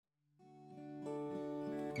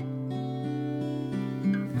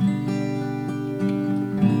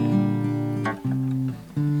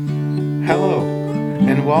Hello,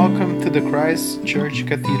 and welcome to the Christ Church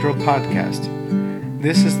Cathedral podcast.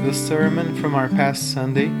 This is the sermon from our past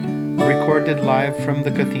Sunday, recorded live from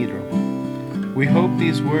the cathedral. We hope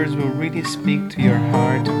these words will really speak to your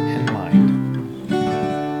heart and mind.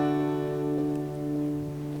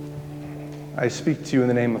 I speak to you in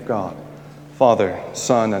the name of God, Father,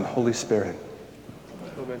 Son, and Holy Spirit.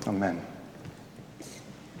 Amen.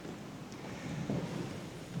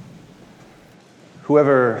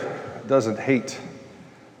 Whoever doesn't hate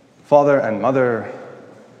father and mother,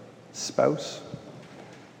 spouse,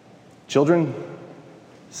 children,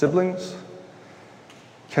 siblings,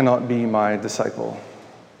 cannot be my disciple.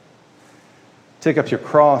 Take up your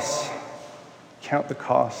cross, count the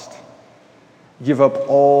cost, give up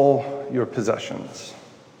all your possessions.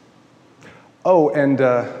 Oh, and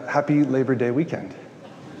happy Labor Day weekend.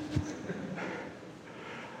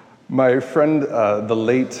 My friend, the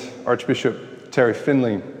late Archbishop Terry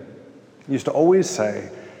Finley, used to always say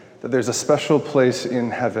that there's a special place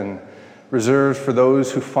in heaven reserved for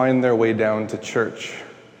those who find their way down to church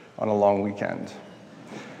on a long weekend.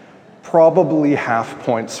 Probably half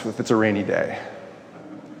points if it's a rainy day,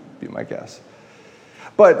 be my guess.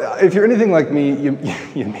 But if you're anything like me,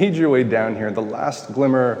 you made your way down here, the last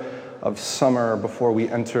glimmer of summer before we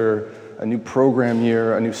enter a new program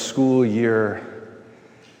year, a new school year.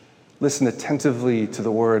 Listen attentively to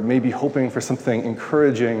the word, maybe hoping for something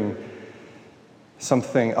encouraging,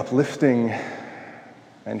 something uplifting.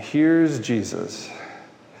 And here's Jesus.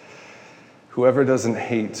 Whoever doesn't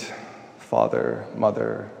hate father,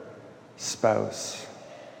 mother, spouse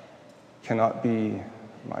cannot be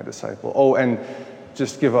my disciple. Oh, and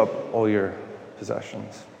just give up all your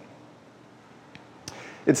possessions.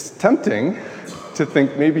 It's tempting to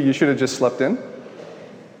think maybe you should have just slept in.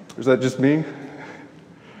 Or is that just me?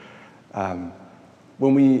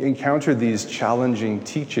 When we encounter these challenging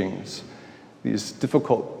teachings, these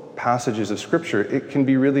difficult passages of Scripture, it can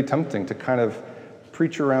be really tempting to kind of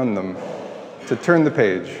preach around them, to turn the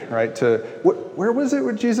page, right? Where was it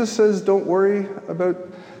where Jesus says, don't worry about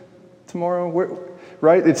tomorrow?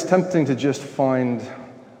 Right? It's tempting to just find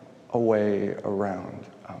a way around.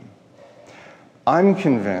 I'm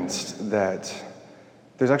convinced that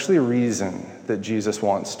there's actually a reason that Jesus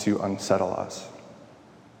wants to unsettle us.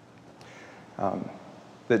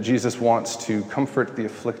 That Jesus wants to comfort the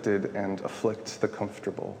afflicted and afflict the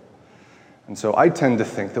comfortable. And so I tend to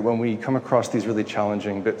think that when we come across these really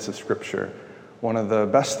challenging bits of Scripture, one of the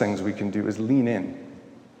best things we can do is lean in.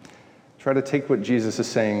 Try to take what Jesus is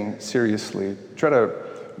saying seriously. Try to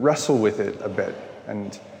wrestle with it a bit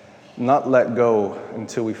and not let go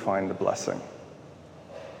until we find a blessing.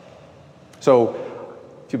 So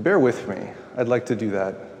if you bear with me, I'd like to do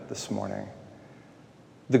that this morning.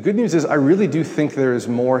 The good news is I really do think there is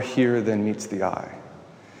more here than meets the eye.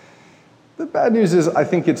 The bad news is I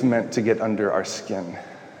think it's meant to get under our skin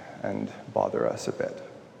and bother us a bit.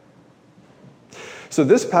 So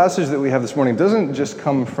this passage that we have this morning doesn't just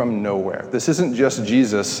come from nowhere. This isn't just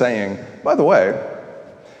Jesus saying, by the way,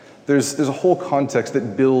 there's a whole context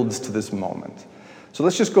that builds to this moment. So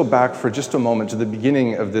let's just go back for just a moment to the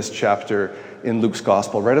beginning of this chapter in Luke's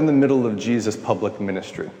Gospel, right in the middle of Jesus' public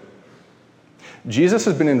ministry. Jesus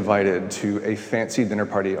has been invited to a fancy dinner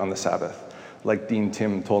party on the Sabbath, like Dean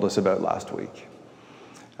Tim told us about last week.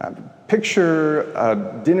 Picture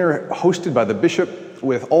a dinner hosted by the bishop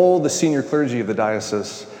with all the senior clergy of the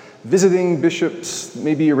diocese, visiting bishops,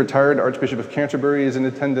 maybe a retired Archbishop of Canterbury is in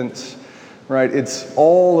attendance, right? It's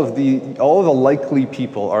all of the likely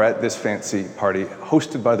people are at this fancy party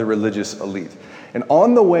hosted by the religious elite. And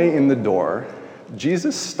on the way in the door,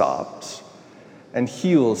 Jesus stops and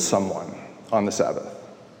heals someone on the Sabbath,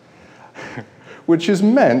 which is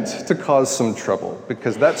meant to cause some trouble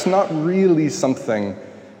because that's not really something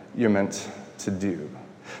you're meant to do.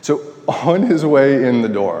 So on his way in the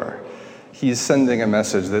door, he's sending a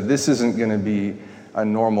message that this isn't going to be a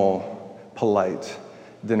normal, polite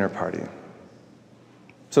dinner party.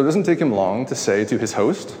 So it doesn't take him long to say to his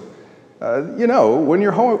host, when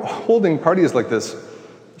you're holding parties like this,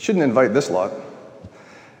 you shouldn't invite this lot.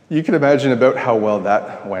 You can imagine about how well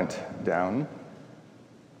that went down.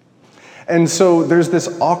 And so there's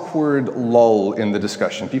this awkward lull in the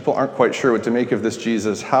discussion. People aren't quite sure what to make of this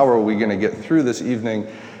Jesus. How are we going to get through this evening?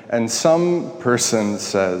 And some person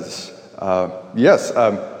says, yes,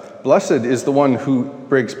 blessed is the one who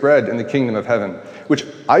breaks bread in the kingdom of heaven, which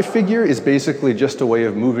I figure is basically just a way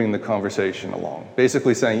of moving the conversation along.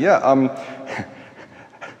 Basically saying, do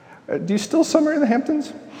you still summer in the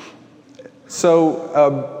Hamptons?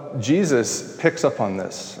 So Jesus picks up on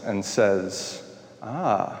this and says,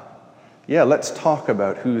 yeah, let's talk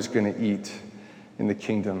about who's going to eat in the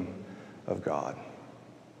kingdom of God.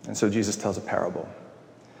 And so Jesus tells a parable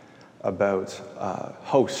about a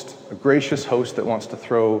host, a gracious host that wants to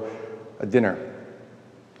throw a dinner.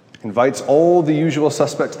 Invites all the usual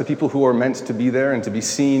suspects, the people who are meant to be there and to be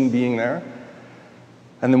seen being there.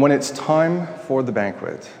 And then when it's time for the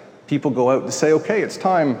banquet, people go out to say, okay, it's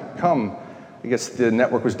time, come. I guess the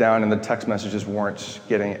network was down and the text messages weren't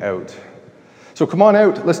getting out. So come on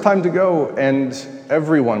out, it's time to go. And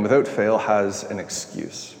everyone, without fail, has an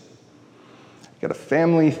excuse. Got a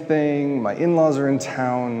family thing, my in-laws are in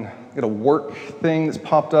town, got a work thing that's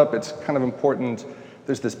popped up, it's kind of important.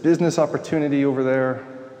 There's this business opportunity over there.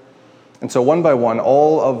 And so one by one,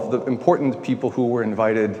 all of the important people who were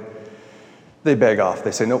invited, they beg off.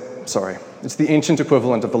 They say, nope, sorry. It's the ancient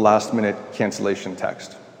equivalent of the last-minute cancellation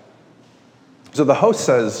text. So the host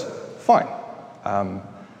says, fine,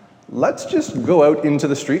 let's just go out into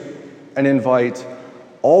the street and invite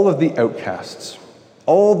all of the outcasts,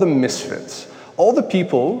 all the misfits, all the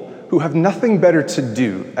people who have nothing better to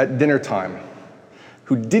do at dinner time,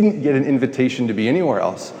 who didn't get an invitation to be anywhere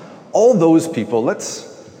else. All those people,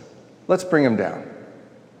 let's bring them down.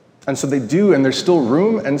 And so they do, and there's still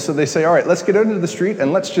room, and so they say, all right, let's get out into the street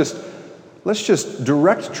and let's just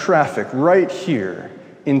direct traffic right here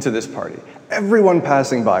into this party. Everyone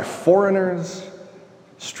passing by, foreigners,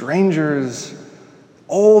 strangers,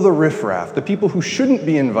 all the riffraff, the people who shouldn't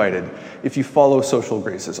be invited if you follow social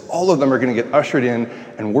graces, all of them are going to get ushered in,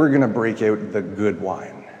 and we're going to break out the good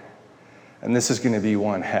wine. And this is going to be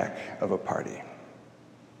one heck of a party.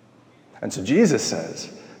 And so Jesus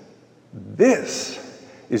says, this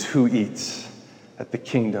is who eats at the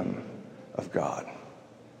kingdom of God.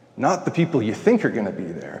 Not the people you think are going to be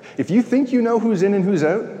there. If you think you know who's in and who's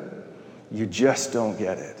out, you just don't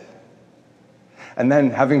get it. And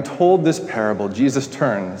then, having told this parable, Jesus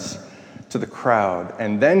turns to the crowd,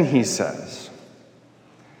 and then he says,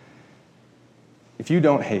 if you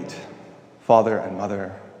don't hate father and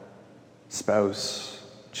mother, spouse,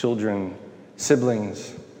 children,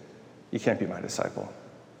 siblings, you can't be my disciple.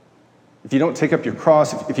 If you don't take up your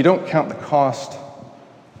cross, if you don't count the cost,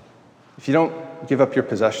 if you don't give up your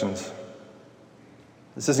possessions,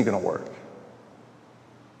 this isn't going to work.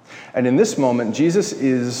 And in this moment, Jesus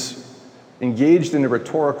is engaged in a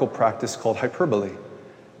rhetorical practice called hyperbole.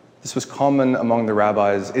 This was common among the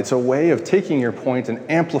rabbis. It's a way of taking your point and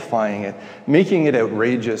amplifying it, making it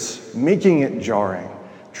outrageous, making it jarring,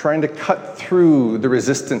 trying to cut through the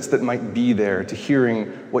resistance that might be there to hearing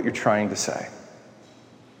what you're trying to say.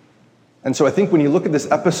 And so I think when you look at this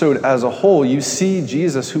episode as a whole, you see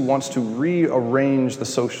Jesus who wants to rearrange the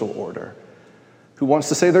social order, who wants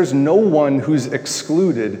to say there's no one who's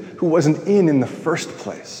excluded who wasn't in the first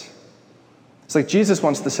place. It's like Jesus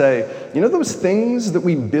wants to say, you know those things that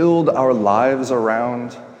we build our lives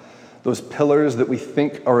around, those pillars that we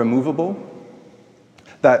think are immovable?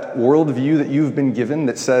 That worldview that you've been given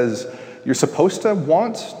that says you're supposed to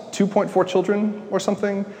want 2.4 children or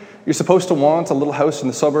something? You're supposed to want a little house in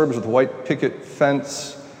the suburbs with a white picket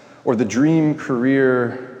fence, or the dream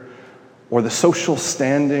career, or the social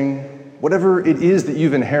standing, whatever it is that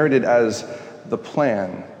you've inherited as the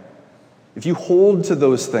plan. If you hold to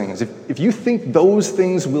those things, if you think those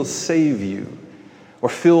things will save you or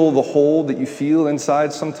fill the hole that you feel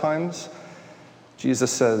inside sometimes,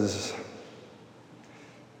 Jesus says,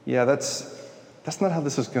 yeah, that's not how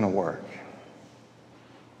this is going to work.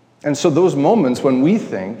 And so those moments when we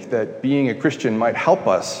think that being a Christian might help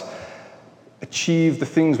us achieve the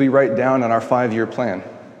things we write down on our 5-year plan,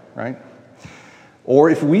 right?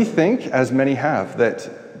 Or if we think, as many have, that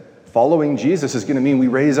following Jesus is going to mean we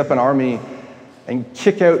raise up an army and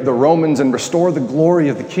kick out the Romans and restore the glory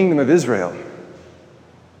of the kingdom of Israel,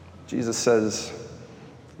 Jesus says,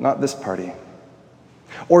 not this party.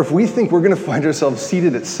 Or if we think we're going to find ourselves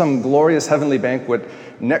seated at some glorious heavenly banquet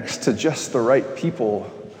next to just the right people,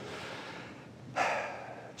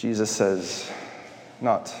 Jesus says,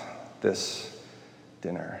 not this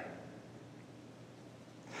dinner.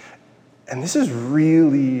 And this is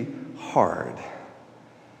really hard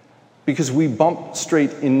because we bump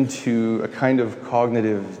straight into a kind of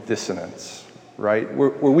cognitive dissonance, right? Where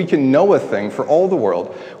we can know a thing for all the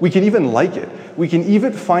world. We can even like it. We can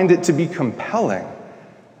even find it to be compelling.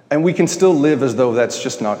 And we can still live as though that's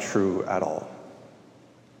just not true at all,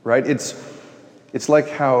 right? It's like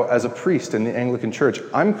how, as a priest in the Anglican Church,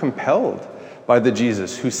 I'm compelled by the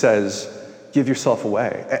Jesus who says, give yourself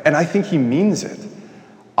away. And I think he means it.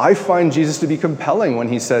 I find Jesus to be compelling when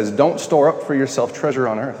he says, don't store up for yourself treasure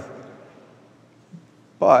on earth.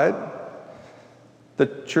 But the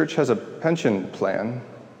church has a pension plan.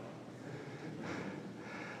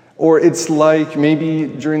 Or it's like maybe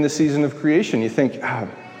during the season of creation, you think,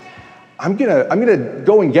 I'm gonna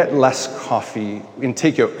go and get less coffee in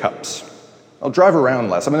takeout cups. I'll drive around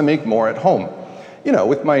less. I'm gonna make more at home.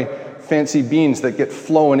 With my fancy beans that get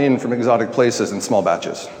flown in from exotic places in small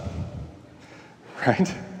batches.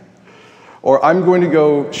 Right? Or I'm going to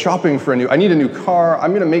go shopping for I need a new car.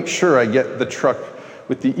 I'm gonna make sure I get the truck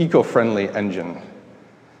with the eco-friendly engine.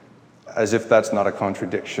 As if that's not a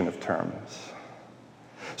contradiction of terms.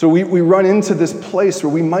 So we run into this place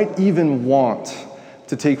where we might even want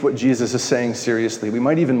to take what Jesus is saying seriously. We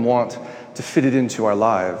might even want to fit it into our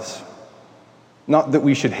lives. Not that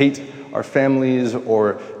we should hate our families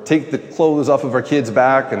or take the clothes off of our kids'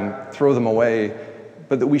 back and throw them away,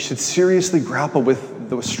 but that we should seriously grapple with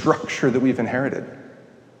the structure that we've inherited.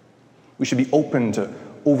 We should be open to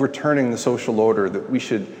overturning the social order, that we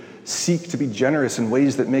should seek to be generous in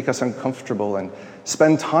ways that make us uncomfortable and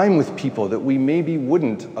spend time with people that we maybe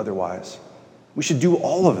wouldn't otherwise. We should do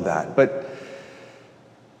all of that. But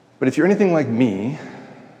if you're anything like me,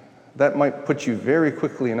 that might put you very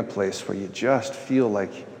quickly in a place where you just feel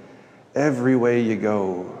like every way you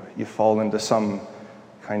go, you fall into some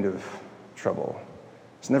kind of trouble.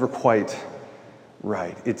 It's never quite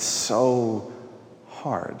right. It's so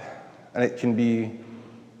hard. And it can be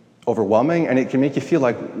overwhelming, and it can make you feel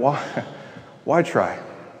like, why try?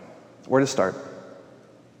 Where to start?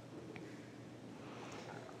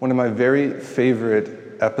 One of my very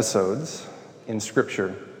favorite episodes in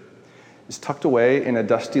Scripture is tucked away in a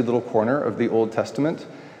dusty little corner of the Old Testament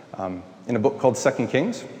in a book called 2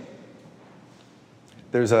 Kings.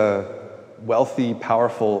 There's a wealthy,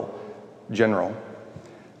 powerful general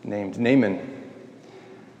named Naaman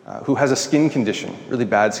who has a skin condition, really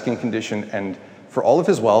bad skin condition, and for all of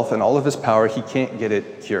his wealth and all of his power, he can't get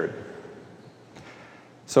it cured.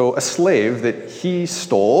 So a slave that he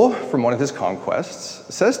stole from one of his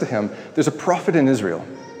conquests says to him, there's a prophet in Israel,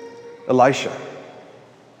 Elisha.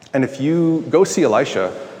 And if you go see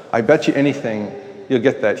Elisha, I bet you anything you'll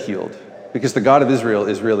get that healed, because the God of Israel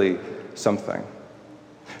is really something.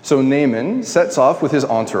 So Naaman sets off with his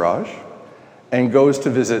entourage and goes to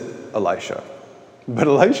visit Elisha. But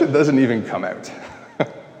Elisha doesn't even come out.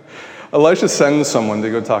 Elisha sends someone to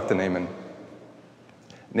go talk to Naaman.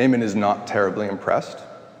 Naaman is not terribly impressed.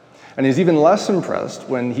 And he's even less impressed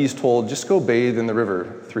when he's told, just go bathe in the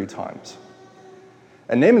river 3 times.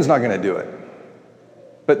 And Naaman's not going to do it.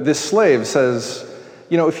 But this slave says,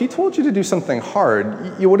 if he told you to do something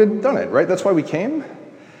hard, you would have done it, right? That's why we came.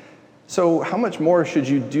 So how much more should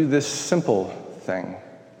you do this simple thing?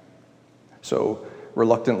 So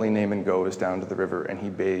reluctantly, Naaman goes down to the river and he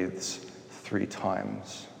bathes 3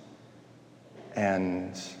 times.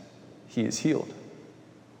 And he is healed.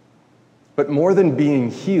 But more than being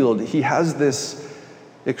healed, he has this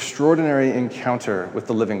extraordinary encounter with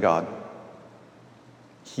the living God.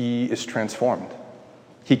 He is transformed.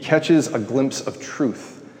 He catches a glimpse of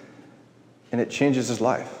truth, and it changes his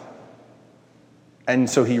life. And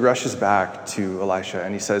so he rushes back to Elisha,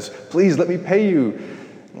 and he says, please, let me pay you.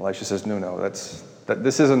 And Elisha says, no,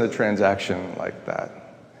 this isn't a transaction like that.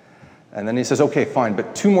 And then he says, okay, fine,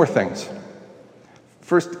 but 2 more things.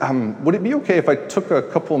 First, would it be okay if I took a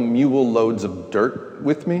couple mule loads of dirt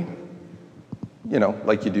with me?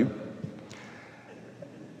 Like you do.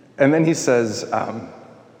 And then he says,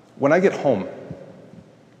 when I get home,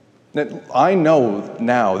 I know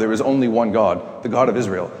now there is only one God, the God of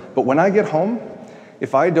Israel. But when I get home,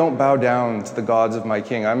 if I don't bow down to the gods of my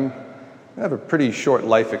king, I have a pretty short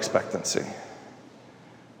life expectancy.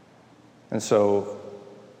 And so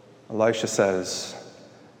Elisha says,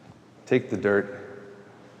 take the dirt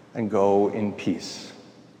and go in peace.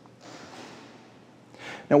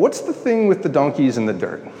 Now, what's the thing with the donkeys and the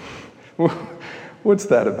dirt? What's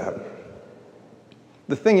that about?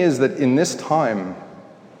 The thing is that in this time,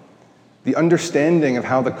 the understanding of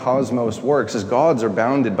how the cosmos works is gods are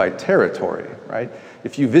bounded by territory, right?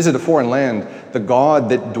 If you visit a foreign land, the God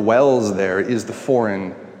that dwells there is the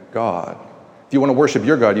foreign God. If you want to worship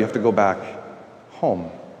your God, you have to go back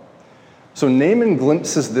home. So Naaman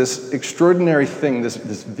glimpses this extraordinary thing, this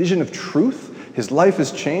vision of truth. His life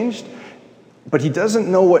is changed, but he doesn't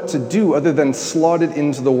know what to do other than slot it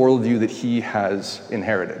into the worldview that he has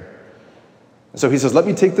inherited. So he says, let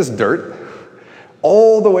me take this dirt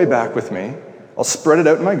all the way back with me. I'll spread it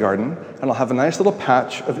out in my garden, and I'll have a nice little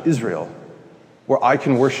patch of Israel where I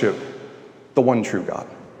can worship the one true God,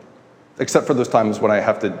 except for those times when I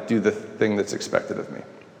have to do the thing that's expected of me.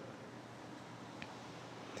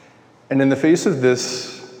 And in the face of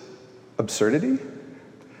this absurdity,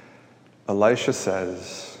 Elisha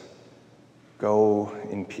says, Go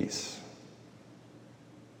in peace.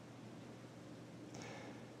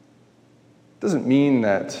 Doesn't mean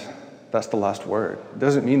that that's the last word. It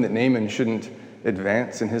doesn't mean that Naaman shouldn't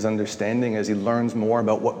advance in his understanding as he learns more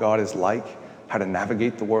about what God is like, how to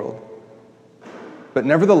navigate the world. But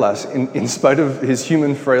nevertheless, in spite of his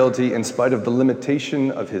human frailty, in spite of the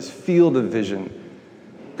limitation of his field of vision,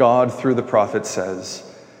 God, through the prophet, says,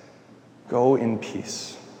 go in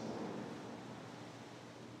peace.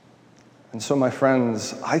 And so, my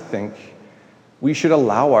friends, I think we should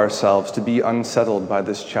allow ourselves to be unsettled by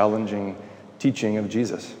this challenging teaching of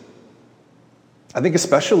Jesus. I think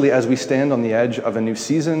especially as we stand on the edge of a new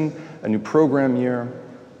season, a new program year,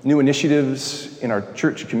 new initiatives in our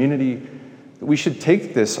church community, we should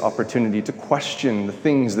take this opportunity to question the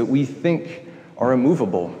things that we think are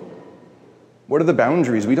immovable. What are the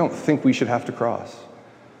boundaries we don't think we should have to cross?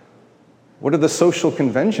 What are the social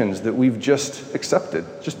conventions that we've just accepted,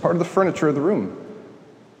 just part of the furniture of the room?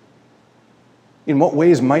 In what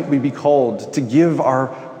ways might we be called to give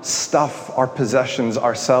our stuff, our possessions,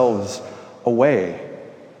 ourselves away?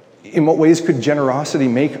 In what ways could generosity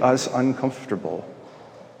make us uncomfortable?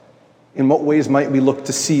 In what ways might we look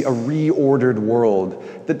to see a reordered world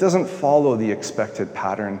that doesn't follow the expected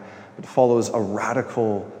pattern, but follows a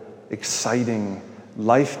radical, exciting,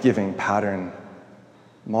 life-giving pattern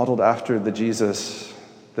modeled after the Jesus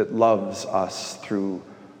that loves us through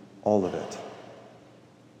all of it?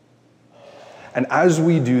 And as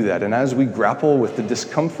we do that, and as we grapple with the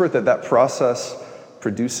discomfort that that process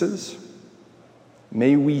produces,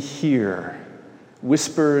 may we hear,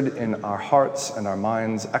 whispered in our hearts and our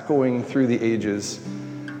minds, echoing through the ages,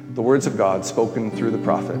 the words of God spoken through the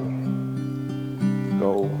prophet.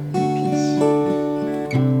 Go in peace.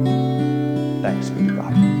 Thanks be to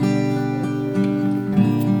God.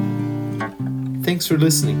 Thanks for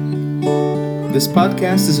listening. This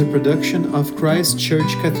podcast is a production of Christ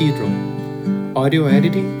Church Cathedral. Audio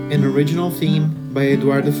editing and original theme by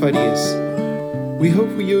Eduardo Farias. We hope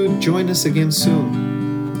you join us again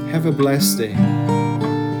soon. Have a blessed day.